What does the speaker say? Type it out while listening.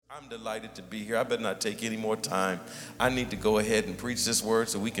I'm delighted to be here. I better not take any more time. I need to go ahead and preach this word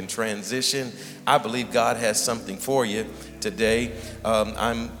so we can transition. I believe God has something for you today.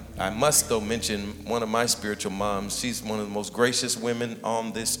 I must, though, mention one of my spiritual moms. She's one of the most gracious women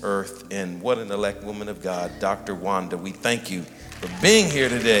on this earth, and what an elect woman of God, Dr. Wanda. We thank you for being here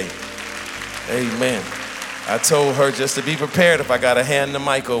today. Amen. I told her just to be prepared if I got to hand the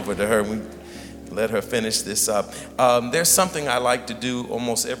mic over to her. We let her finish this up. There's something I like to do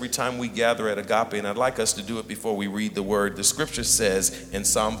almost every time we gather at Agape, and I'd like us to do it before we read the word. The scripture says in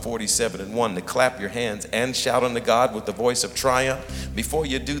Psalm 47:1 to clap your hands and shout unto God with the voice of triumph. Before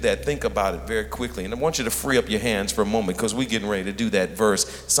you do that, think about it very quickly. And I want you to free up your hands for a moment because we're getting ready to do that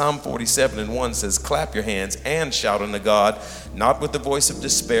verse. Psalm 47:1 says, clap your hands and shout unto God, not with the voice of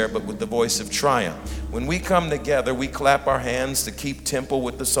despair, but with the voice of triumph. When we come together, we clap our hands to keep tempo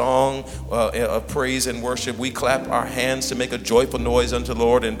with the song of praise and worship. We clap our hands to make a joyful noise unto the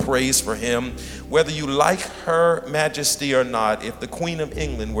Lord and praise for him. Whether you like her majesty or not, if the Queen of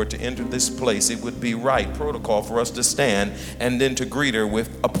England were to enter this place, it would be right protocol for us to stand and then to greet her with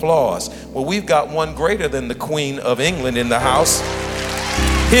applause. Well, we've got one greater than the Queen of England in the house.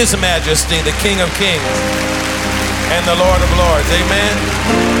 His Majesty, the King of Kings and the Lord of Lords. Amen.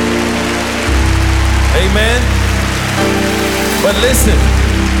 Amen. But listen,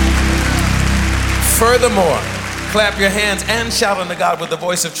 furthermore, clap your hands and shout unto God with the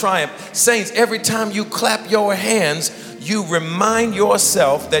voice of triumph. Saints, every time you clap your hands, you remind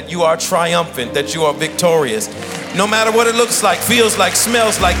yourself that you are triumphant, that you are victorious. No matter what it looks like, feels like,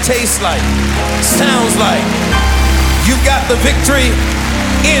 smells like, tastes like, sounds like, you've got the victory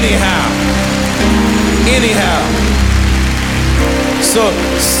anyhow. Anyhow. So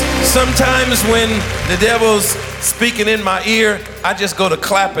sometimes when the devil's speaking in my ear, I just go to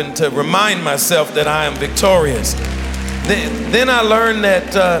clapping to remind myself that I am victorious. Then I learned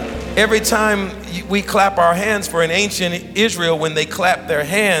that every time we clap our hands, for in ancient Israel, when they clapped their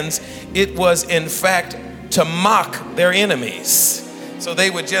hands, it was in fact to mock their enemies. So they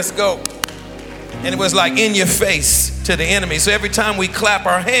would just go, and it was like in your face to the enemy. So every time we clap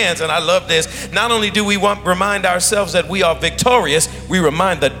our hands, and I love this, not only do we remind ourselves that we are victorious, we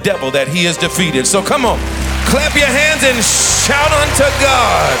remind the devil that he is defeated. So come on, clap your hands and shout unto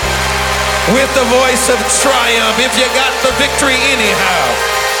God with the voice of triumph if you got the victory anyhow.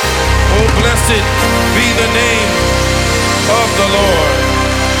 Oh, blessed be the name of the Lord.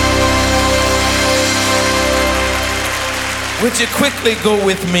 Would you quickly go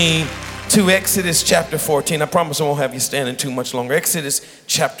with me to Exodus chapter 14. I promise I won't have you standing too much longer. Exodus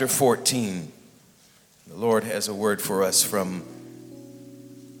chapter 14. The Lord has a word for us from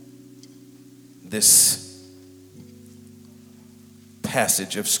this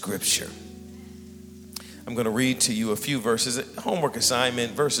passage of scripture. I'm going to read to you a few verses. Homework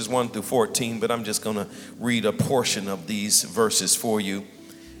assignment, verses 1 through 14, but I'm just going to read a portion of these verses for you.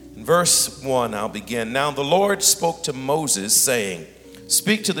 In verse 1, I'll begin. Now the Lord spoke to Moses, saying,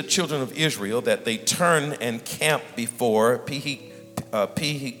 speak to the children of Israel that they turn and camp before Hiroth,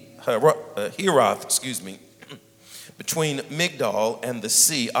 between Migdol and the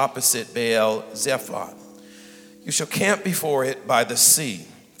sea opposite Baal Zephon. You shall camp before it by the sea,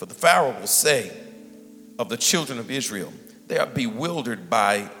 for the Pharaoh will say of the children of Israel, they are bewildered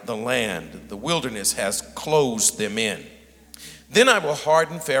by the land. The wilderness has closed them in. Then I will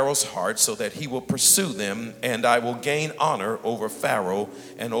harden Pharaoh's heart so that he will pursue them, and I will gain honor over Pharaoh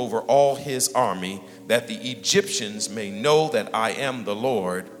and over all his army, that the Egyptians may know that I am the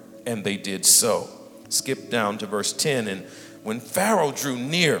Lord. And they did so. Skip down to verse 10. And when Pharaoh drew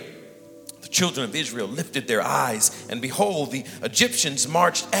near, the children of Israel lifted their eyes, and behold, the Egyptians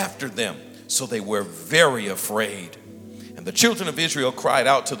marched after them. So they were very afraid. And the children of Israel cried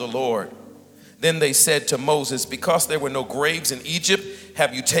out to the Lord. Then they said to Moses, because there were no graves in Egypt,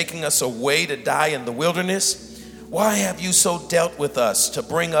 have you taken us away to die in the wilderness? Why have you so dealt with us to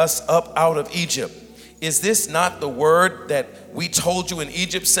bring us up out of Egypt? Is this not the word that we told you in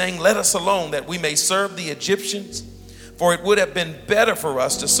Egypt, saying, let us alone that we may serve the Egyptians? For it would have been better for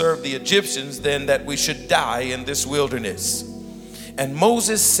us to serve the Egyptians than that we should die in this wilderness. And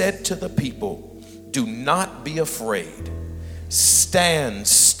Moses said to the people, do not be afraid. Stand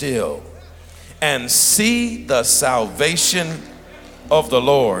still and see the salvation of the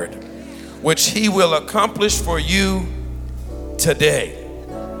Lord, which he will accomplish for you today.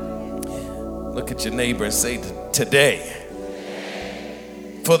 Look at your neighbor and say, today.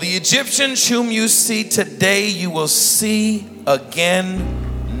 For the Egyptians whom you see today, you will see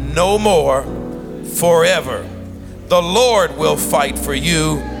again no more forever. The Lord will fight for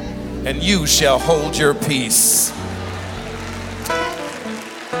you, and you shall hold your peace.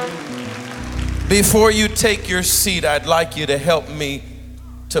 Before you take your seat, I'd like you to help me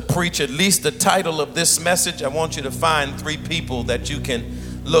to preach at least the title of this message. I want you to find 3 people that you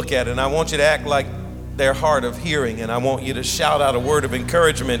can look at, and I want you to act like they're hard of hearing, and I want you to shout out a word of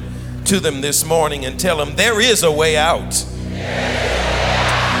encouragement to them this morning and tell them there is a way out.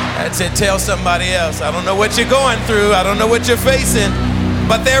 That's it. Tell somebody else. I don't know what you're going through. I don't know what you're facing,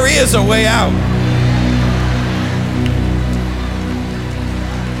 but there is a way out.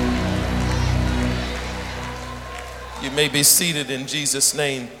 You may be seated in Jesus'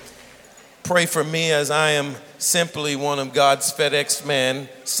 name. Pray for me as I am simply one of God's FedEx men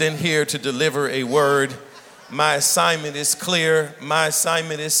sent here to deliver a word. My assignment is clear. My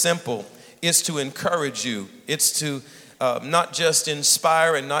assignment is simple. It's to encourage you. It's to not just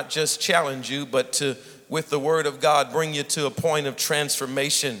inspire and not just challenge you, but to, with the word of God, bring you to a point of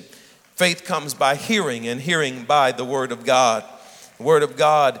transformation. Faith comes by hearing, and hearing by the word of God. The word of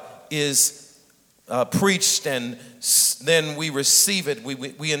God is preached, and then we receive it,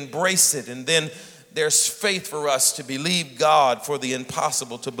 we embrace it, and then there's faith for us to believe God for the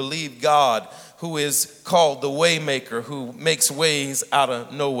impossible, to believe God who is called the Waymaker, who makes ways out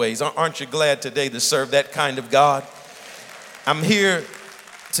of no ways. Aren't you glad today to serve that kind of God? I'm here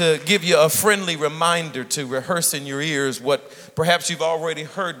to give you a friendly reminder to rehearse in your ears what perhaps you've already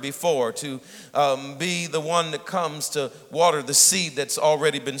heard before, to be the one that comes to water the seed that's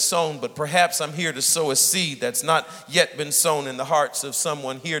already been sown. But perhaps I'm here to sow a seed that's not yet been sown in the hearts of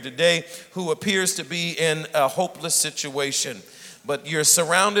someone here today who appears to be in a hopeless situation. But you're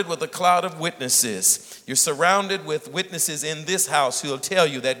surrounded with a cloud of witnesses. You're surrounded with witnesses in this house who will tell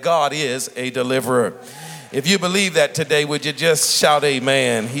you that God is a deliverer. If you believe that today, would you just shout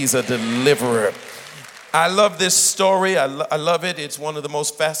amen? He's a deliverer. I love this story. I love it. It's one of the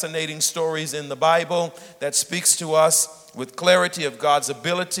most fascinating stories in the Bible that speaks to us with clarity of God's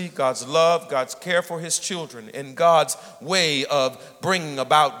ability, God's love, God's care for his children, and God's way of bringing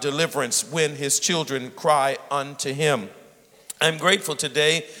about deliverance when his children cry unto him. I'm grateful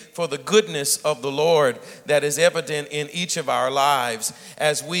today for the goodness of the Lord that is evident in each of our lives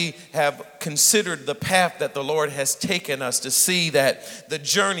as we have considered the path that the Lord has taken us to see that the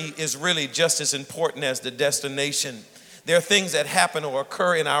journey is really just as important as the destination. There are things that happen or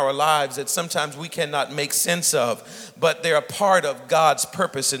occur in our lives that sometimes we cannot make sense of, but they're a part of God's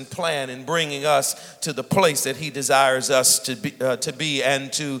purpose and plan in bringing us to the place that he desires us to be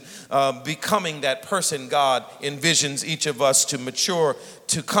and to becoming that person God envisions each of us to mature,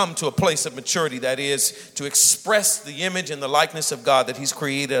 to come to a place of maturity, that is, to express the image and the likeness of God that he's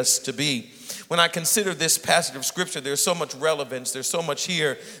created us to be. When I consider this passage of scripture, there's so much relevance. There's so much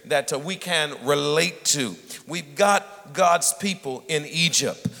here that we can relate to. We've got God's people in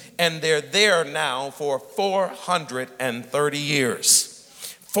Egypt, and they're there now for 430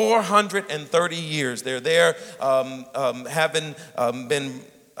 years. 430 years. They're there having been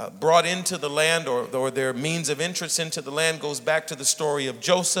brought into the land, or their means of entrance into the land goes back to the story of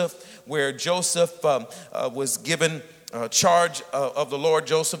Joseph, where Joseph was given charge of the Lord,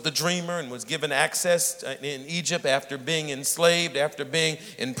 Joseph the dreamer, and was given access in Egypt after being enslaved, after being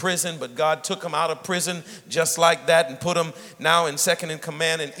in prison. But God took him out of prison just like that and put him now in second in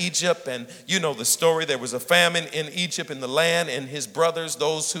command in Egypt. And you know the story. There was a famine in Egypt in the land, and his brothers,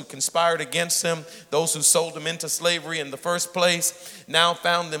 those who conspired against him, those who sold him into slavery in the first place, now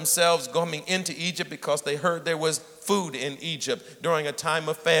found themselves going into Egypt because they heard there was food in Egypt during a time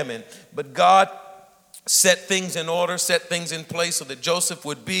of famine. But God set things in order, set things in place so that Joseph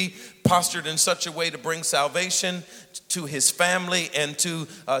would be postured in such a way to bring salvation to his family and to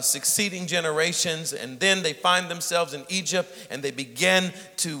succeeding generations. And then they find themselves in Egypt, and they begin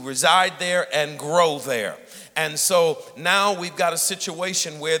to reside there and grow there. And so now we've got a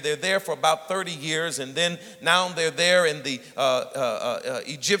situation where they're there for about 30 years, and then now they're there, and the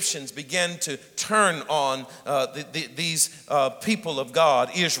Egyptians begin to turn on these people of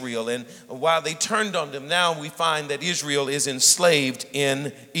God, Israel. And while they turned on them, now we find that Israel is enslaved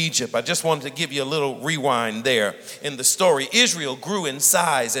in Egypt. I just wanted to give you a little rewind there in the story. Israel grew in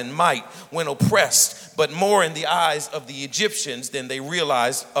size and might when oppressed, but more in the eyes of the Egyptians than they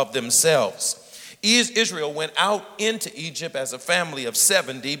realized of themselves. Israel went out into Egypt as a family of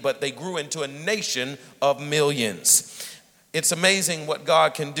 70, but they grew into a nation of millions. It's amazing what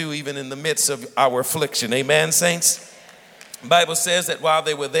God can do even in the midst of our affliction. Amen, saints? The Bible says that while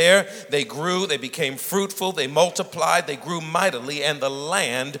they were there, they grew, they became fruitful, they multiplied, they grew mightily, and the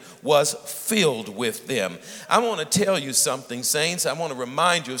land was filled with them. I want to tell you something, saints. I want to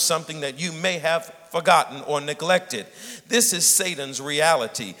remind you of something that you may have forgotten or neglected. This is Satan's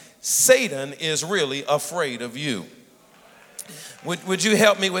reality. Satan is really afraid of you. Would you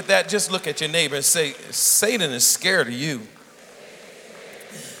help me with that? Just look at your neighbor and say, Satan is scared of you.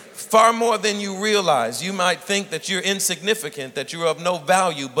 Far more than you realize. You might think that you're insignificant, that you're of no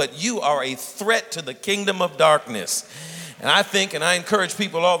value, but you are a threat to the kingdom of darkness. And I think, and I encourage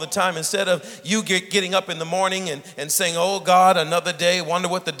people all the time, instead of you getting up in the morning and saying, oh God, another day, wonder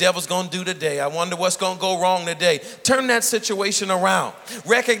what the devil's going to do today. I wonder what's going to go wrong today. Turn that situation around.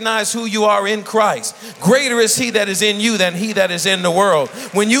 Recognize who you are in Christ. Greater is he that is in you than he that is in the world.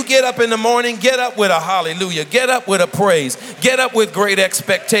 When you get up in the morning, get up with a hallelujah. Get up with a praise. Get up with great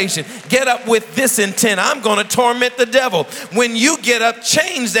expectation. Get up with this intent. I'm going to torment the devil. When you get up,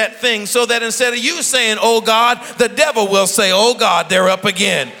 change that thing so that instead of you saying, oh God, the devil will say, oh God, they're up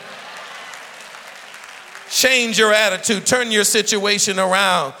again. Change your attitude. Turn your situation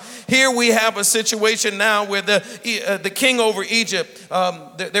around. Here we have a situation now where the king over Egypt,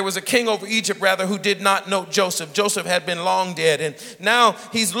 there was a king over Egypt rather who did not know Joseph. Joseph had been long dead, and now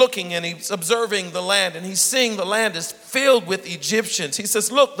he's looking and he's observing the land, and he's seeing the land is filled with Egyptians. He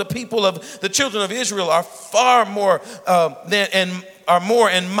says, look, the people of the children of Israel are far more more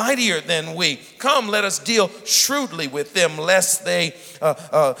and mightier than we. Come, let us deal shrewdly with them, lest they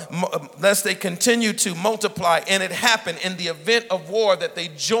continue to multiply. And it happened in the event of war that they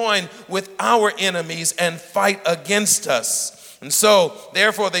join with our enemies and fight against us. And so,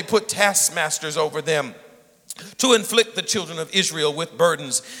 therefore, they put taskmasters over them to inflict the children of Israel with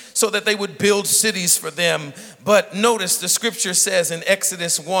burdens so that they would build cities for them. But notice the scripture says in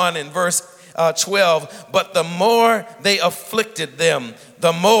Exodus 1 and verse 12, but the more they afflicted them,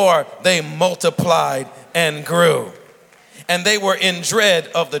 the more they multiplied and grew. And they were in dread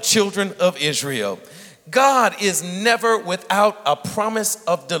of the children of Israel. God is never without a promise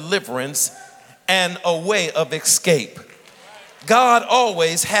of deliverance and a way of escape. God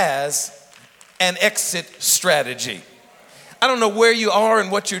always has an exit strategy. I don't know where you are and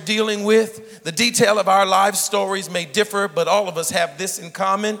what you're dealing with. The detail of our life stories may differ, but all of us have this in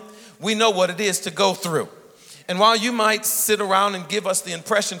common. We know what it is to go through. And while you might sit around and give us the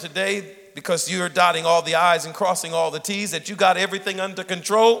impression today, because you're dotting all the I's and crossing all the T's, that you got everything under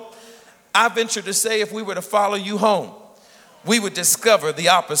control, I venture to say if we were to follow you home, we would discover the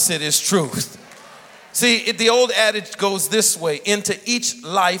opposite is truth. See, the old adage goes this way: into each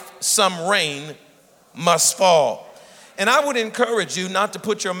life some rain must fall. And I would encourage you not to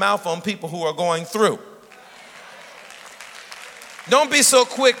put your mouth on people who are going through. Don't be so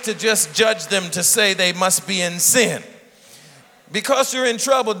quick to just judge them to say they must be in sin. Because you're in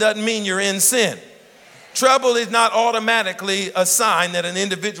trouble doesn't mean you're in sin. Trouble is not automatically a sign that an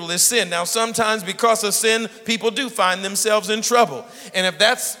individual is sin. Now, sometimes because of sin, people do find themselves in trouble. And if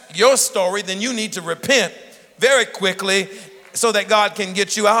that's your story, then you need to repent very quickly so that God can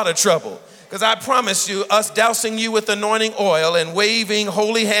get you out of trouble. Because I promise you, us dousing you with anointing oil and waving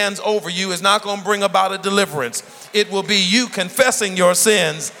holy hands over you is not going to bring about a deliverance. It will be you confessing your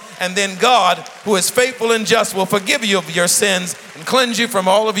sins, and then God, who is faithful and just, will forgive you of your sins and cleanse you from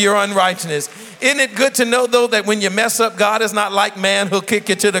all of your unrighteousness. Isn't it good to know, though, that when you mess up, God is not like man who'll kick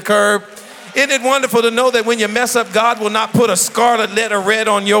you to the curb? Isn't it wonderful to know that when you mess up, God will not put a scarlet letter red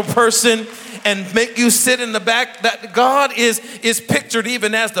on your person and make you sit in the back? That God is pictured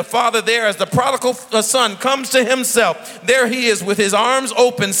even as the father there, as the prodigal son comes to himself. There he is with his arms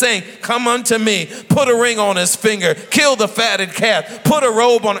open saying, come unto me. Put a ring on his finger. Kill the fatted calf. Put a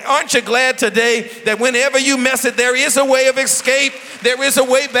robe on. Aren't you glad today that whenever you mess it, there is a way of escape? There is a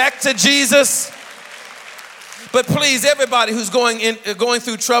way back to Jesus. But please, everybody who's going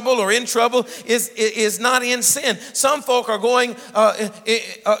through trouble or in trouble is not in sin. Some folk are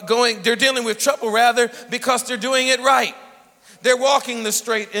they're dealing with trouble rather because they're doing it right. They're walking the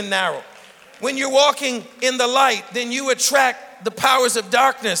straight and narrow. When you're walking in the light, then you attract the powers of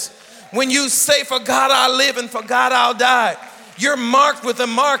darkness. When you say, for God I'll live and for God I'll die, you're marked with a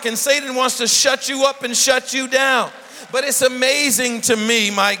mark, and Satan wants to shut you up and shut you down. But it's amazing to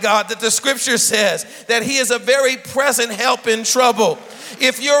me, my God, that the scripture says that he is a very present help in trouble.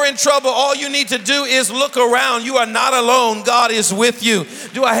 If you're in trouble, all you need to do is look around. You are not alone. God is with you.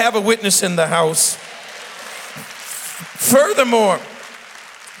 Do I have a witness in the house? Furthermore,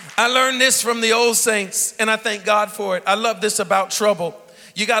 I learned this from the old saints, and I thank God for it. I love this about trouble.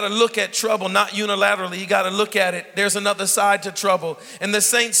 You got to look at trouble, not unilaterally. You got to look at it. There's another side to trouble. And the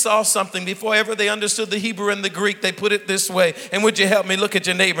saints saw something. Before ever they understood the Hebrew and the Greek, they put it this way. And would you help me look at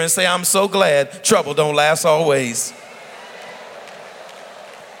your neighbor and say, I'm so glad trouble don't last always.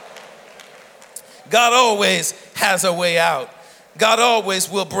 God always has a way out. God always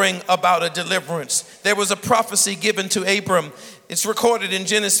will bring about a deliverance. There was a prophecy given to Abram. It's recorded in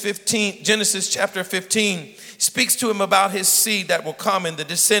Genesis chapter 15. He speaks to him about his seed that will come and the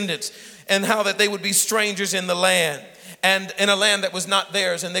descendants, and how that they would be strangers in the land, and in a land that was not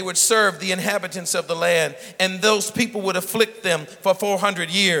theirs, and they would serve the inhabitants of the land, and those people would afflict them for 400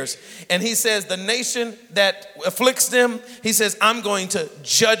 years. And he says, the nation that afflicts them, he says, I'm going to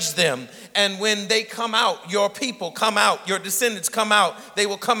judge them. And when they come out, your people come out, your descendants come out, they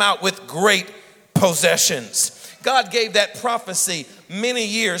will come out with great possessions. God gave that prophecy many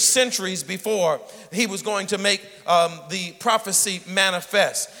years, centuries before he was going to make the prophecy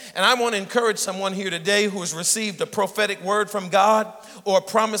manifest. And I want to encourage someone here today who has received a prophetic word from God or a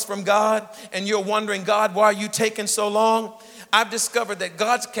promise from God, and you're wondering, God, why are you taking so long? I've discovered that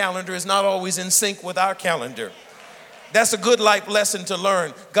God's calendar is not always in sync with our calendar. That's a good life lesson to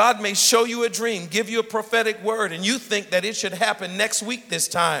learn. God may show you a dream, give you a prophetic word, and you think that it should happen next week this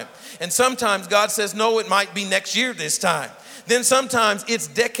time. And sometimes God says, no, it might be next year this time. Then sometimes it's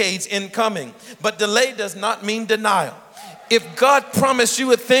decades in coming. But delay does not mean denial. If God promised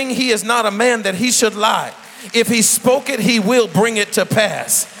you a thing, he is not a man that he should lie. If he spoke it, he will bring it to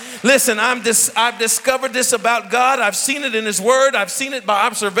pass. Listen, I've discovered this about God. I've seen it in his word. I've seen it by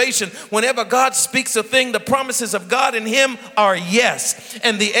observation. Whenever God speaks a thing, the promises of God in him are yes.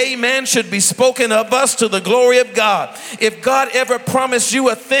 And the amen should be spoken of us to the glory of God. If God ever promised you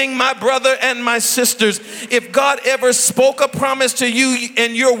a thing, my brother and my sisters, if God ever spoke a promise to you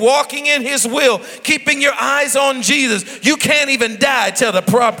and you're walking in his will, keeping your eyes on Jesus, you can't even die till the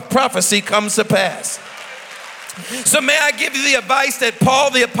prophecy comes to pass. So may I give you the advice that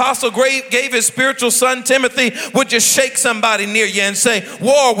Paul the apostle gave his spiritual son Timothy? Would you shake somebody near you and say,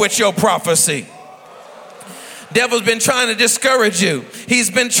 war with your prophecy? Devil's been trying to discourage you. He's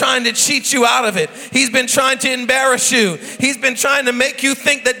been trying to cheat you out of it. He's been trying to embarrass you. He's been trying to make you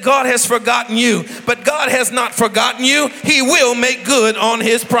think that God has forgotten you. But God has not forgotten you. He will make good on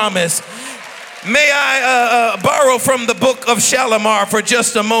his promise. May I borrow from the book of Shalimar for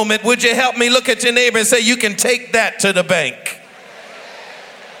just a moment? Would you help me look at your neighbor and say, you can take that to the bank?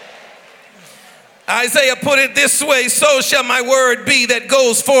 Isaiah put it this way, so shall my word be that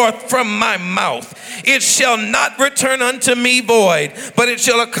goes forth from my mouth. It shall not return unto me void, but it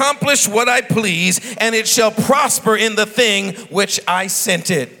shall accomplish what I please, and it shall prosper in the thing which I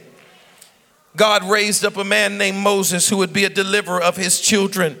sent it. God raised up a man named Moses who would be a deliverer of his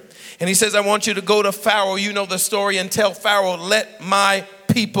children. And he says, I want you to go to Pharaoh, you know the story, and tell Pharaoh, let my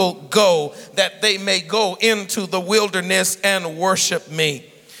people go, that they may go into the wilderness and worship me.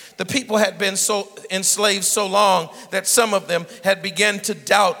 The people had been so enslaved so long that some of them had begun to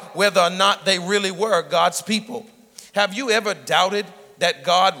doubt whether or not they really were God's people. Have you ever doubted that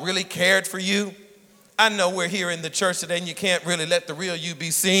God really cared for you? I know we're here in the church today and you can't really let the real you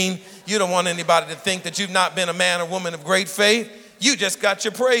be seen. You don't want anybody to think that you've not been a man or woman of great faith. You just got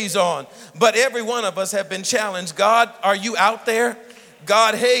your praise on. But every one of us have been challenged. God, are you out there?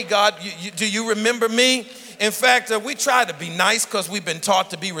 God, hey, God, do you remember me? In fact, we try to be nice because we've been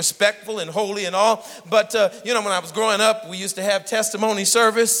taught to be respectful and holy and all. But, when I was growing up, we used to have testimony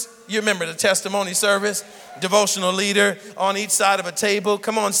service. You remember the testimony service? Devotional leader on each side of a table.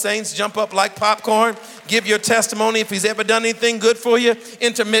 Come on, saints, jump up like popcorn. Give your testimony if he's ever done anything good for you.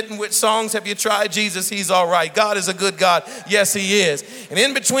 Intermittent with songs. Have you tried Jesus? He's all right. God is a good God. Yes, he is. And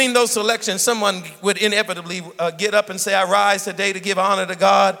in between those selections, someone would inevitably get up and say, I rise today to give honor to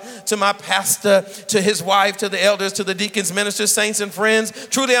God, to my pastor, to his wife, to the elders, to the deacons, ministers, saints, and friends.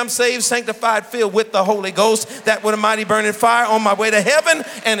 Truly, I'm saved, sanctified, filled with the Holy Ghost, that with a mighty burning fire on my way to heaven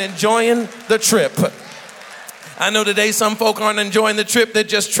and enjoying the trip. I know today some folk aren't enjoying the trip, they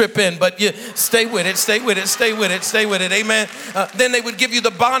just trip in, but you stay with it, stay with it, stay with it, stay with it, amen. Then they would give you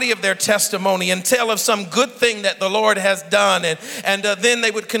the body of their testimony and tell of some good thing that the Lord has done. And then they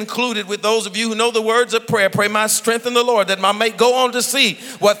would conclude it with those of you who know the words of prayer, pray my strength in the Lord, that I may go on to see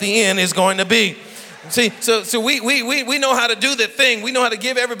what the end is going to be. See, so we know how to do the thing. We know how to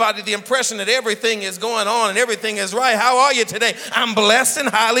give everybody the impression that everything is going on and everything is right. How are you today? I'm blessed and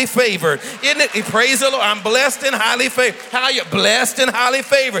highly favored. Isn't it? Praise the Lord. I'm blessed and highly favored. How are you? Blessed and highly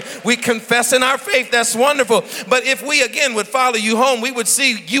favored. We confess in our faith. That's wonderful. But if we again would follow you home, we would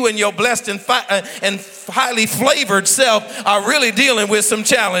see you and your blessed and highly flavored self are really dealing with some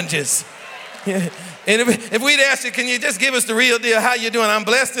challenges. And if we'd ask you, can you just give us the real deal? How you doing? I'm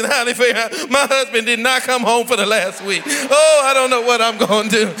blessed and highly favored. My husband did not come home for the last week. Oh, I don't know what I'm going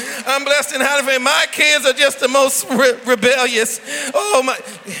to do. I'm blessed and highly favored. My kids are just the most rebellious. Oh, my.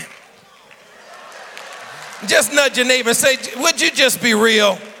 Just nudge your neighbor and say, would you just be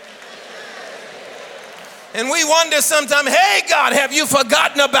real? And we wonder sometimes, hey, God, have you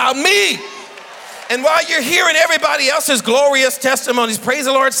forgotten about me? And while you're hearing everybody else's glorious testimonies, praise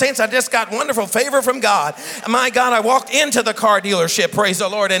the Lord, saints, I just got wonderful favor from God. My God, I walked into the car dealership, praise the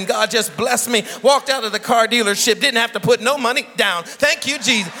Lord, and God just blessed me. Walked out of the car dealership, didn't have to put no money down. Thank you,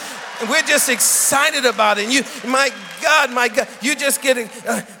 Jesus. And we're just excited about it. And you, my God, you just getting...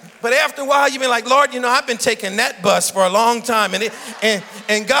 But after a while, you've been like, Lord, you know, I've been taking that bus for a long time.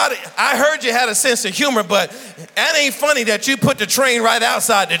 And God, I heard you had a sense of humor, but that ain't funny that you put the train right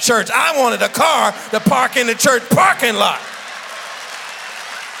outside the church. I wanted a car to park in the church parking lot.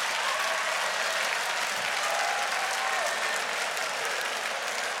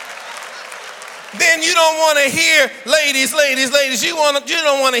 Then you don't want to hear, ladies, you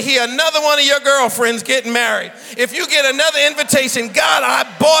don't want to hear another one of your girlfriends getting married. If you get another invitation, God, I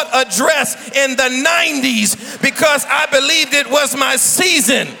bought a dress in the 90s because I believed it was my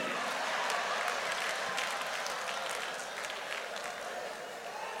season.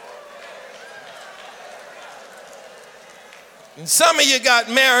 And some of you got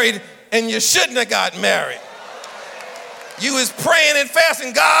married and you shouldn't have got married. You was praying and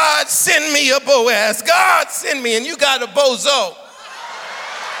fasting, God, send me a Boaz. God, send me, and you got a bozo.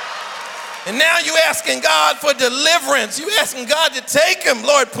 And now you asking God for deliverance. You asking God to take him.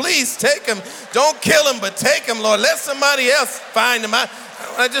 Lord, please take him. Don't kill him, but take him, Lord. Let somebody else find him.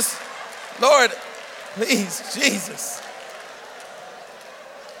 Lord, please, Jesus.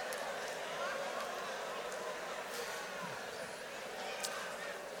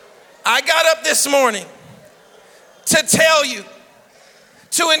 I got up this morning to tell you,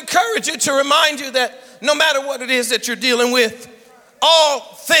 to encourage you, to remind you that no matter what it is that you're dealing with, all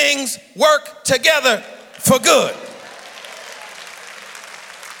things work together for good.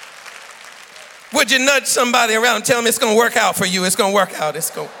 Would you nudge somebody around and tell them it's going to work out for you? It's going to work out.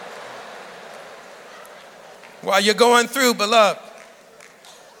 While you're going through, beloved,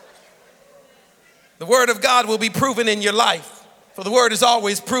 the word of God will be proven in your life, for the word is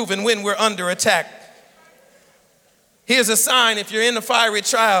always proven when we're under attack. Here's a sign: if you're in a fiery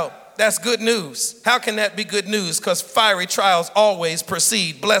trial, that's good news. How can that be good news? Because fiery trials always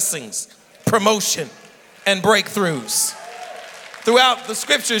precede blessings, promotion, and breakthroughs. Throughout the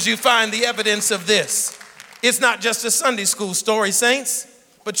scriptures, you find the evidence of this. It's not just a Sunday school story, saints,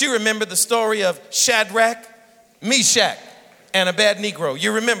 but you remember the story of Shadrach, Meshach, and Abednego.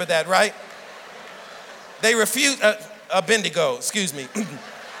 You remember that, right? They refused, Abednego, excuse me.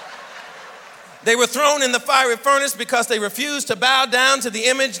 They were thrown in the fiery furnace because they refused to bow down to the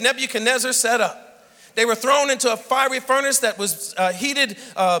image Nebuchadnezzar set up. They were thrown into a fiery furnace that was heated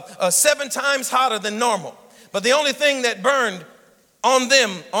 7 times hotter than normal. But the only thing that burned on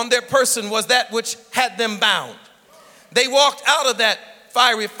them, on their person, was that which had them bound. They walked out of that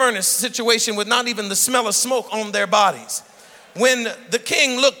fiery furnace situation with not even the smell of smoke on their bodies. When the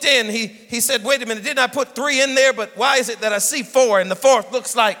king looked in, he said, wait a minute, didn't I put 3 in there? But why is it that I see 4? And the 4th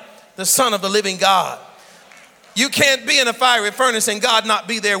looks like the Son of the living God. You can't be in a fiery furnace and God not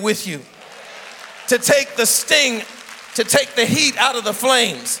be there with you. To take the sting, to take the heat out of the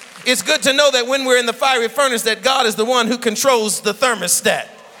flames. It's good to know that when we're in the fiery furnace, that God is the one who controls the thermostat.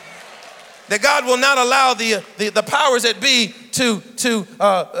 That God will not allow the powers that be to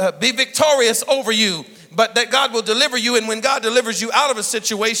be victorious over you, but that God will deliver you. And when God delivers you out of a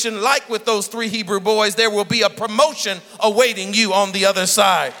situation, like with those 3 Hebrew boys, there will be a promotion awaiting you on the other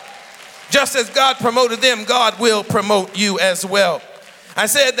side. Just as God promoted them, God will promote you as well. I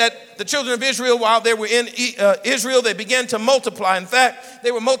said that the children of Israel, while they were in Israel, they began to multiply. In fact,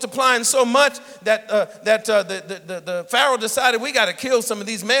 they were multiplying so much that the Pharaoh decided, we got to kill some of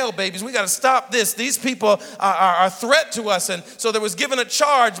these male babies. We got to stop this. These people are a threat to us. And so there was given a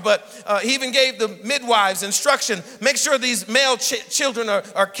charge, but he even gave the midwives instruction, make sure these male children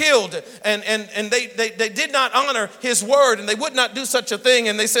are killed. And they did not honor his word, and they would not do such a thing.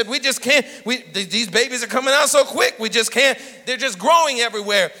 And they said, we just can't. These babies are coming out so quick. We just can't. They're just growing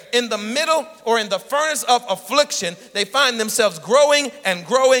everywhere. In the middle or in the furnace of affliction, they find themselves growing and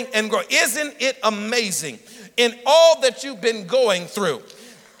growing and growing. Isn't it amazing? In all that you've been going through,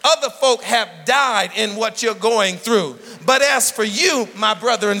 other folk have died in what you're going through. But as for you, my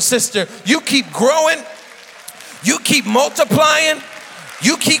brother and sister, you keep growing, you keep multiplying,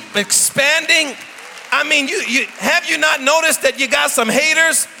 you keep expanding. I mean, have you not noticed that you got some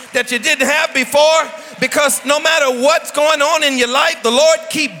haters that you didn't have before? Because no matter what's going on in your life, the Lord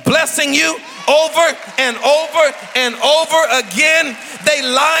keep blessing you over and over and over again. They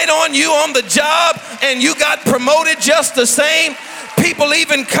lied on you on the job and you got promoted just the same. People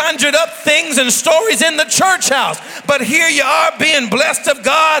even conjured up things and stories in the church house. But here you are being blessed of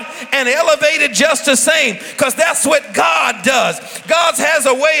God, and elevated just the same, because that's what God does. God has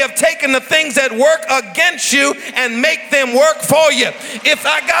a way of taking the things that work against you and make them work for you. If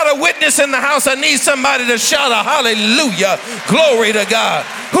I got a witness in the house, I need somebody to shout a hallelujah, glory to God.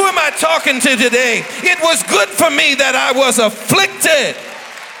 Who am I talking to today? It was good for me that I was afflicted.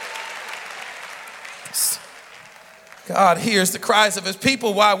 God hears the cries of his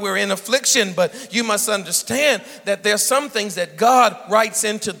people while we're in affliction, but you must understand that there's some things that God writes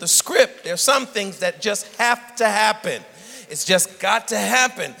into the script. There's some things that just have to happen. It's just got to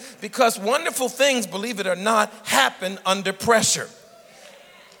happen, because wonderful things, believe it or not, happen under pressure.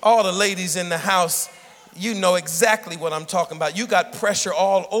 All the ladies in the house, you know exactly what I'm talking about. You got pressure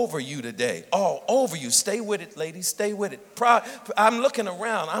all over you today, all over you. Stay with it, ladies, stay with it. I'm looking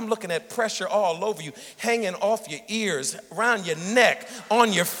around. I'm looking at pressure all over you, hanging off your ears, around your neck,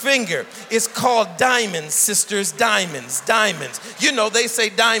 on your finger. It's called diamonds, sisters, diamonds, diamonds. You know, they say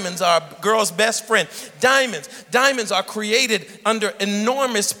diamonds are a girl's best friend. Diamonds are created under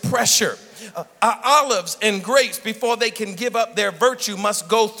enormous pressure. Olives and grapes, before they can give up their virtue, must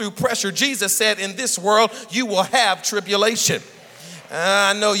go through pressure. Jesus said, in this world, you will have tribulation.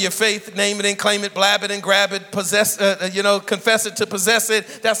 I know your faith, name it and claim it, blab it and grab it, possess, confess it to possess it.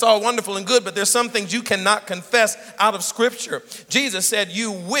 That's all wonderful and good, but there's some things you cannot confess out of Scripture. Jesus said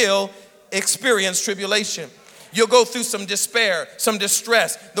you will experience tribulation. You'll go through some despair, some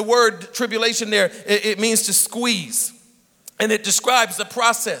distress. The word tribulation there, it means to squeeze. And it describes the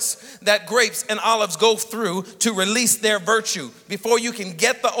process that grapes and olives go through to release their virtue. Before you can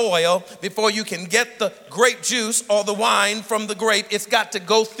get the oil, before you can get the grape juice or the wine from the grape, it's got to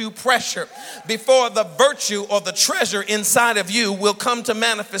go through pressure. Before the virtue or the treasure inside of you will come to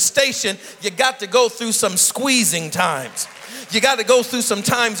manifestation, you got to go through some squeezing times. You got to go through some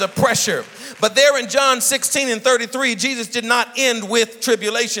times of pressure. But there in John 16 and 33, Jesus did not end with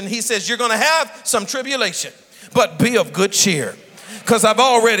tribulation. He says, you're going to have some tribulation, but be of good cheer, because I've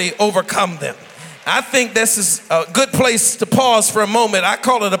already overcome them. I think this is a good place to pause for a moment. I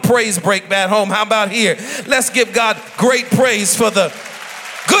call it a praise break back home. How about here? Let's give God great praise for the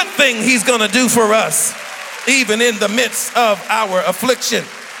good thing he's going to do for us, even in the midst of our affliction.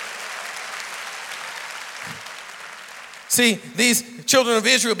 See, these children of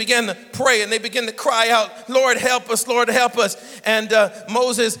Israel began to pray and they began to cry out, Lord, help us, Lord, help us. And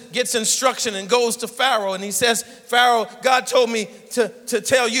Moses gets instruction and goes to Pharaoh and he says, Pharaoh, God told me to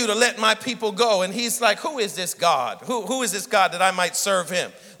tell you to let my people go. And he's like, who is this God? Who is this God that I might serve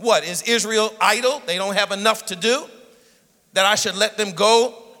him? What, is Israel idle? They don't have enough to do? That I should let them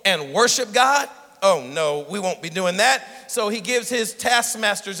go and worship God? Oh no, we won't be doing that. So he gives his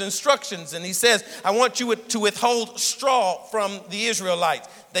taskmasters instructions and he says, I want you to withhold straw from the Israelites.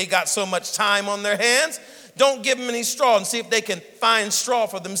 They got so much time on their hands. Don't give them any straw and see if they can find straw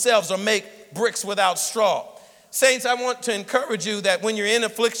for themselves or make bricks without straw. Saints, I want to encourage you that when you're in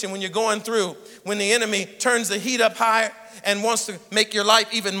affliction, when you're going through, when the enemy turns the heat up higher and wants to make your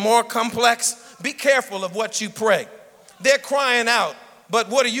life even more complex, be careful of what you pray. They're crying out, but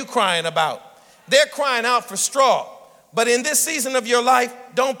what are you crying about? They're crying out for straw. But in this season of your life,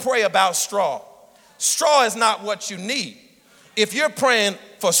 don't pray about straw. Straw is not what you need. If you're praying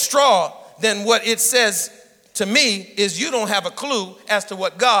for straw, then what it says to me is you don't have a clue as to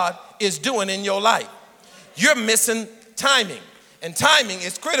what God is doing in your life. You're missing timing, and timing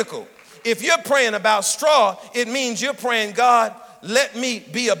is critical. If you're praying about straw, it means you're praying, God, let me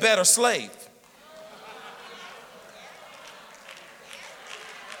be a better slave.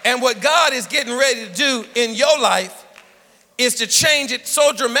 And what God is getting ready to do in your life is to change it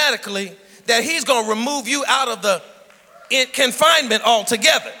so dramatically that he's going to remove you out of the confinement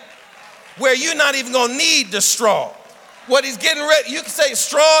altogether, where you're not even going to need the straw. What he's getting ready, you can say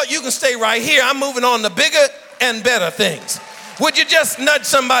straw, you can stay right here. I'm moving on to bigger and better things. Would you just nudge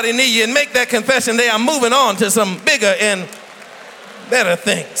somebody near you and make that confession there? I'm moving on to some bigger and better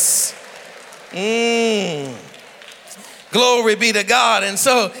things. Glory be to God. And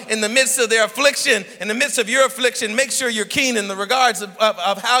so in the midst of their affliction, in the midst of your affliction, make sure you're keen in the regards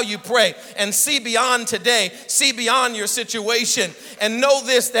of how you pray and see beyond today, see beyond your situation. And know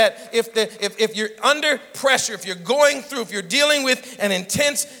this, that if you're under pressure, if you're going through, if you're dealing with an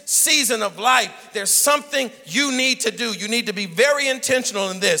intense season of life, there's something you need to do. You need to be very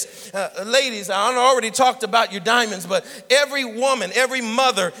intentional in this. Ladies, I already talked about your diamonds, but every woman, every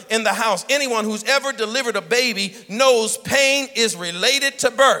mother in the house, anyone who's ever delivered a baby knows pain is related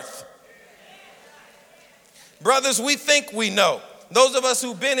to birth. Brothers, we think we know. Those of us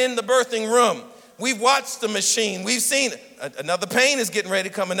who've been in the birthing room, We've watched the machine. We've seen another pain is getting ready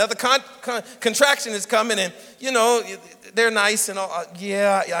to come. Another contraction is coming. And, you know, they're nice and all.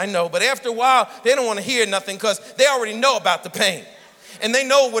 Yeah, I know. But after a while, they don't want to hear nothing because they already know about the pain. And they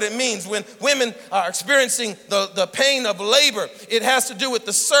know what it means when women are experiencing the pain of labor. It has to do with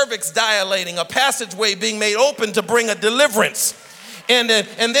the cervix dilating, a passageway being made open to bring a deliverance. And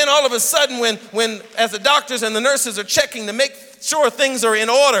then all of a sudden, when as the doctors and the nurses are checking to make sure things are in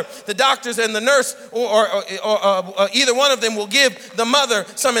order, the doctors and the nurse or either one of them will give the mother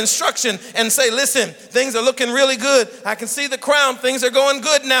some instruction and say, listen, things are looking really good. I can see the crown. Things are going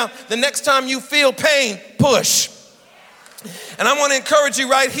good now. The next time you feel pain, push. And I want to encourage you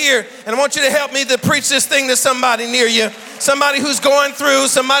right here, and I want you to help me to preach this thing to somebody near you. Somebody who's going through,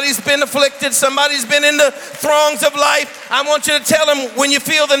 somebody's been afflicted, somebody's been in the throngs of life. I want you to tell them when you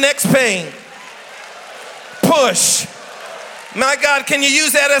feel the next pain, push. My God, can you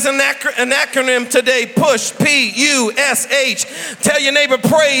use that as an acronym today? Push, P-U-S-H. Tell your neighbor,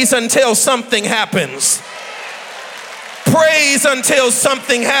 praise until something happens. Praise until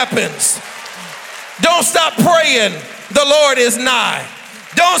something happens. Don't stop praying. The Lord is nigh.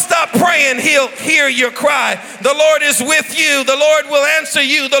 Don't stop praying. He'll hear your cry. The Lord is with you. The Lord will answer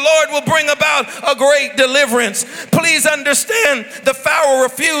you. The Lord will bring about a great deliverance. Please understand, the Pharaoh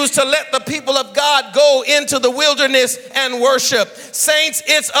refused to let the people of God go into the wilderness and worship. Saints,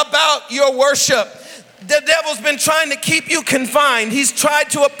 it's about your worship. The devil's been trying to keep you confined. He's tried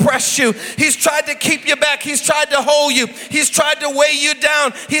to oppress you. He's tried to keep you back. He's tried to hold you. He's tried to weigh you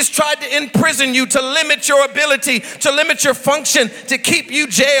down. He's tried to imprison you, to limit your ability, to limit your function, to keep you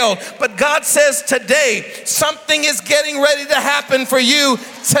jailed. But God says today, something is getting ready to happen for you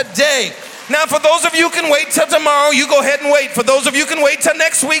today. Now, for those of you who can wait till tomorrow, you go ahead and wait. For those of you who can wait till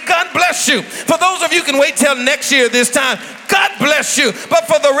next week, God bless you. For those of you who can wait till next year this time, God bless you. But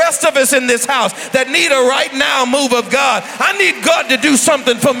for the rest of us in this house that need a right now move of God, I need God to do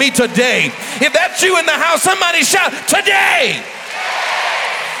something for me today. If that's you in the house, somebody shout, today.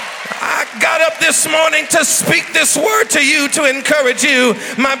 I got up this morning to speak this word to you, to encourage you,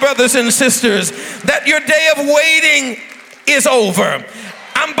 my brothers and sisters, that your day of waiting is over.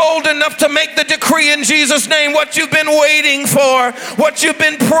 I'm bold enough to make the decree in Jesus' name. What you've been waiting for, what you've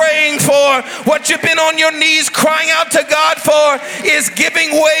been praying for, what you've been on your knees crying out to God for is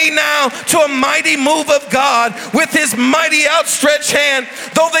giving way now to a mighty move of God with his mighty outstretched hand.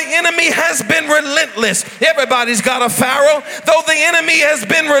 Though the enemy has been relentless, everybody's got a Pharaoh. Though the enemy has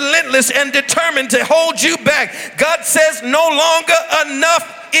been relentless and determined to hold you back, God says no longer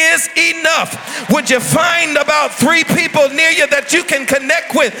enough is enough. Would you find about 3 people near you that you can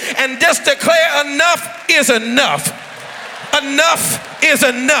connect with and just declare enough is enough. Enough is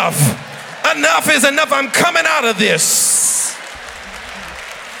enough. Enough is enough. I'm coming out of this.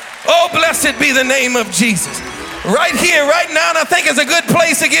 Oh, blessed be the name of Jesus. Right here, right now, and I think it's a good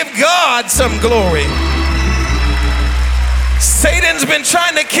place to give God some glory. Satan's been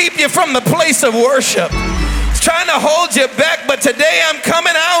trying to keep you from the place of worship. Trying to hold you back, but today I'm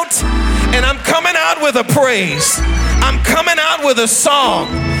coming out, and I'm coming out with a praise. I'm coming out with a song.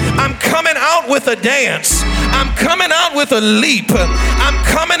 I'm coming out with a dance. I'm coming out with a leap. I'm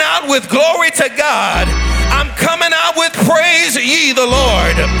coming out with glory to God. I'm coming out with praise ye the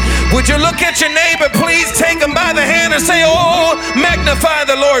Lord. Would you look at your neighbor, please take him by the hand and say, oh, magnify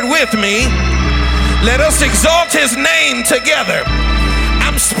the Lord with me. Let us exalt his name together.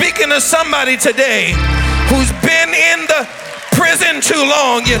 I'm speaking to somebody today who's been in the prison too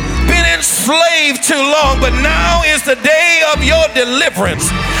long, you've been enslaved too long, but now is the day of your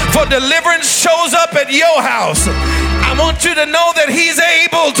deliverance. For deliverance shows up at your house. I want you to know that he's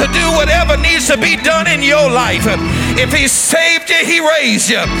able to do whatever needs to be done in your life. If he saved you, he raised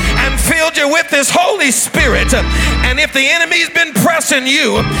you and filled you with his Holy Spirit. And if the enemy's been pressing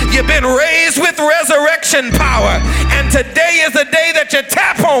you, you've been raised with resurrection power. And today is the day that you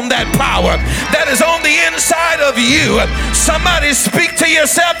tap on that power that is on the inside of you. Somebody speak to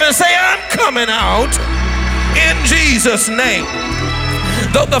yourself and say, I'm coming out in Jesus' name.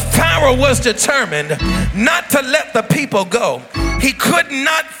 Though the Pharaoh was determined not to let the people go, he could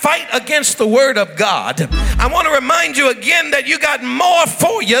not fight against the word of God. I want to remind you again that you got more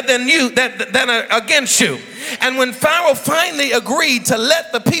for you than against you. And when Pharaoh finally agreed to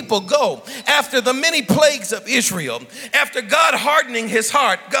let the people go, after the many plagues of Israel, after God hardening his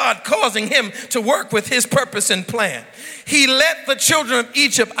heart, God causing him to work with his purpose and plan, he let the children of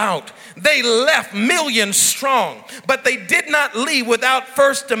Egypt out. They left millions strong, but they did not leave without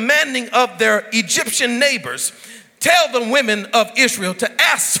first demanding of their Egyptian neighbors Tell the women of Israel to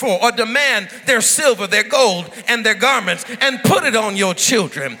ask for or demand their silver, their gold, and their garments, and put it on your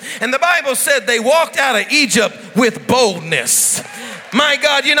children. And the Bible said they walked out of Egypt with boldness. My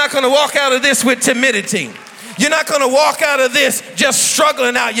God, you're not going to walk out of this with timidity. You're not going to walk out of this just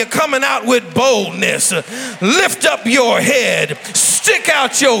struggling out. You're coming out with boldness. Lift up your head. Stick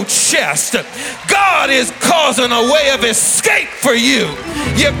out your chest. God is causing a way of escape for you.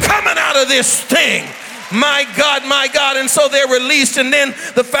 You're coming out of this thing. My God, my God. And so they're released. And then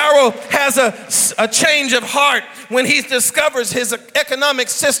the Pharaoh has a change of heart when he discovers his economic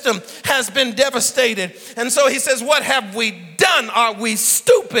system has been devastated. And so he says, what have we done? Are we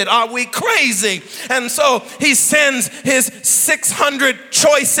stupid? Are we crazy? And so he sends his 600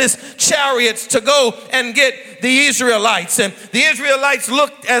 choicest chariots to go and get the Israelites. And the Israelites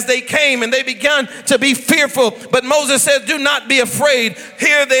looked as they came and they began to be fearful. But Moses said, do not be afraid.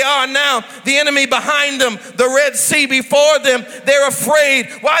 Here they are now, the enemy behind them, the Red Sea before them. They're afraid.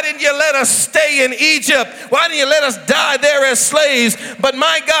 Why didn't you let us stay in Egypt? Why didn't you let us die there as slaves? But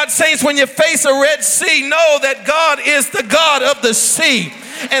my God, saints, when you face a Red Sea, know that God is the God of the sea.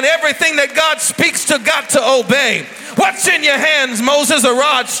 And everything that God speaks to got to obey. What's in your hands, Moses? A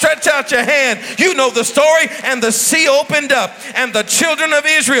rod. Stretch out your hand. You know the story. And the sea opened up, and the children of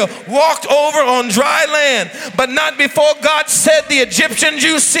Israel walked over on dry land. But not before God said, the Egyptians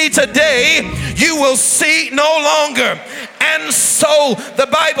you see today, you will see no longer. And so the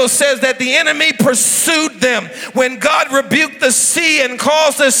Bible says that the enemy pursued them when God rebuked the sea and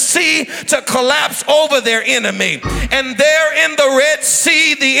caused the sea to collapse over their enemy. And there in the Red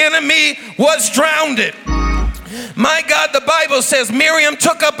Sea, the enemy was drowned. My God, the Bible says Miriam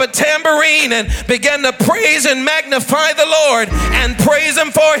took up a tambourine and began to praise and magnify the Lord and praise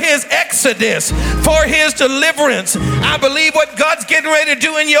him for his exodus, for his deliverance. I believe what God's getting ready to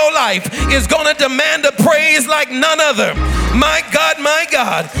do in your life is going to demand a praise like none other. My God, my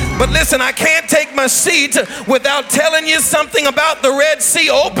God. But listen, I can't take my seat without telling you something about the Red Sea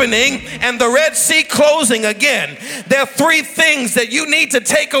opening and the Red Sea closing again. There are three things that you need to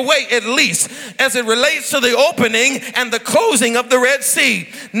take away at least as it relates to the opening and the closing of the Red Sea.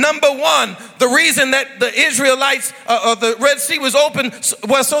 Number one, the reason that the Israelites, the Red Sea was open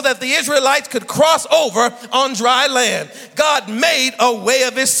was so that the Israelites could cross over on dry land. God made a way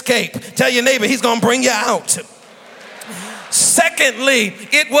of escape. Tell your neighbor, he's going to bring you out. Secondly,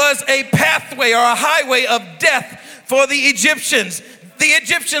 it was a pathway or a highway of death for the Egyptians. The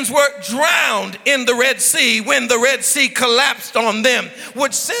Egyptians were drowned in the Red Sea when the Red Sea collapsed on them,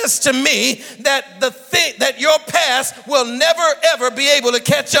 which says to me that that your past will never ever be able to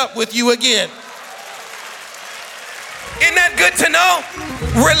catch up with you again. Isn't that good to know?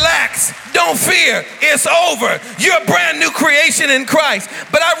 Relax. Don't fear. It's over. You're a brand new creation in Christ.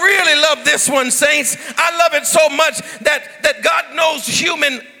 But I really love this one, saints. I love it so much that God knows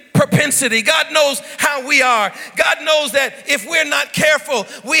human propensity. God knows how we are. God knows that if we're not careful,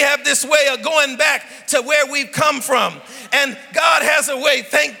 we have this way of going back to where we've come from. And God has a way.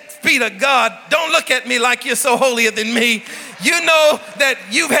 Thank be to God. Don't look at me like you're so holier than me. You know that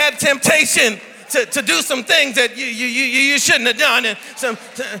you've had temptation to do some things that you shouldn't have done. And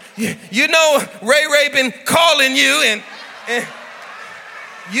you know Ray been calling you and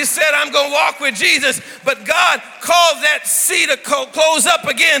you said, I'm going to walk with Jesus. But God caused that sea to close up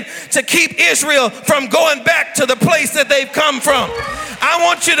again to keep Israel from going back to the place that they've come from. I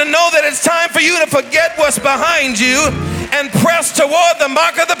want you to know that it's time for you to forget what's behind you and press toward the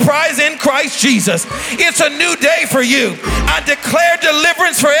mark of the prize in Christ Jesus. It's a new day for you. I declare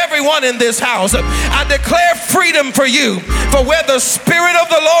deliverance for everyone in this house. I declare freedom for you. For where the Spirit of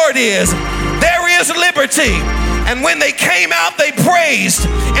the Lord is, there is liberty. And when they came out, they praised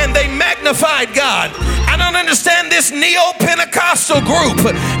and they magnified God. I don't understand this neo-Pentecostal group.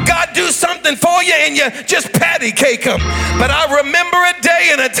 God do something for you and you just patty cake them. But I remember a day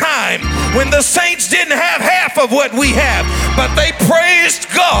and a time when the saints didn't have half of what we have, but they praised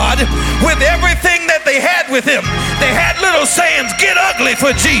God with everything that they had with him. They had little sayings, get ugly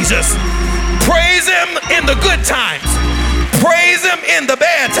for Jesus. Praise him in the good times. Praise him in the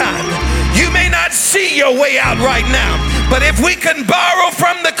bad times. You may not see your way out right now, but if we can borrow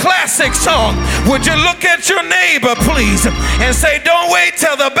from the classic song, would you look at your neighbor, please, and say, don't wait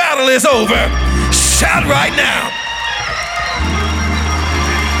till the battle is over. Shout right now.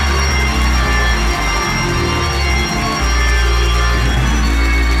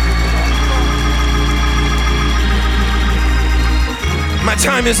 My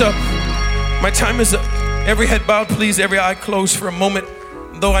time is up. My time is up. Every head bowed, please. Every eye closed for a moment.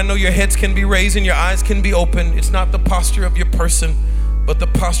 Though I know your heads can be raised and your eyes can be open, it's not the posture of your person, but the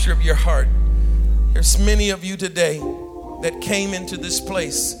posture of your heart. There's many of you today that came into this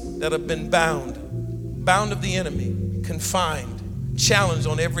place that have been bound of the enemy, confined, challenged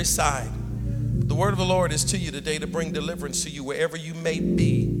on every side. The word of the Lord is to you today to bring deliverance to you wherever you may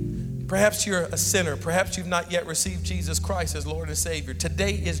be. Perhaps you're a sinner. Perhaps you've not yet received Jesus Christ as Lord and Savior.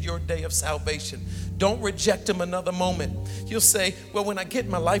 Today is your day of salvation. Don't reject him another moment. You'll say, well, when I get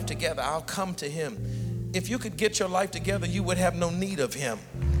my life together, I'll come to him. If you could get your life together, you would have no need of him.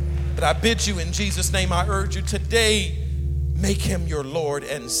 But I bid you in Jesus' name, I urge you today, make him your Lord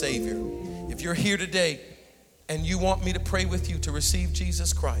and Savior. If you're here today and you want me to pray with you to receive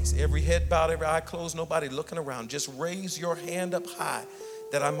Jesus Christ, every head bowed, every eye closed, nobody looking around, just raise your hand up high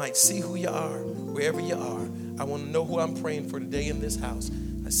that I might see who you are, wherever you are. I want to know who I'm praying for today in this house.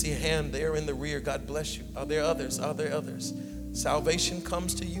 I see a hand there in the rear. God bless you. Are there others? Are there others? Salvation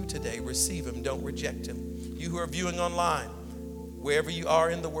comes to you today. Receive him. Don't reject him. You who are viewing online, wherever you are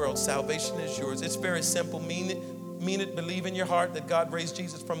in the world, salvation is yours. It's very simple. Mean it. Believe in your heart that God raised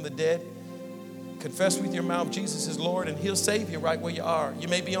Jesus from the dead. Confess with your mouth Jesus is Lord, and he'll save you right where you are. You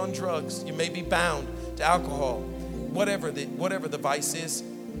may be on drugs. You may be bound to alcohol. Whatever the vice is,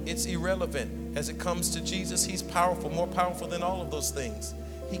 it's irrelevant. As it comes to Jesus, he's powerful, more powerful than all of those things.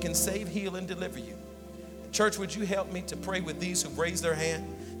 He can save, heal, and deliver you. Church, would you help me to pray with these who've raised their hand?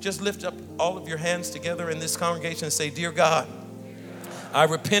 Just lift up all of your hands together in this congregation and say, Dear God, I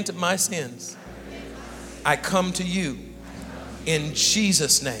repent of my sins. I come to you in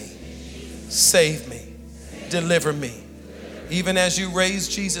Jesus' name. Save me, deliver me. Even as you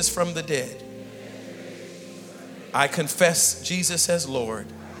raised Jesus from the dead, I confess Jesus as Lord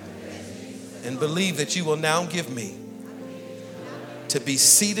and believe that you will now give me to be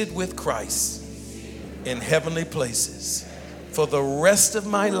seated with Christ in heavenly places. For the rest of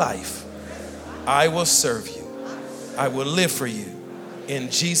my life, I will serve you. I will live for you. In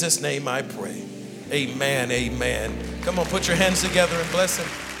Jesus' name I pray. Amen, amen. Come on, put your hands together and bless him.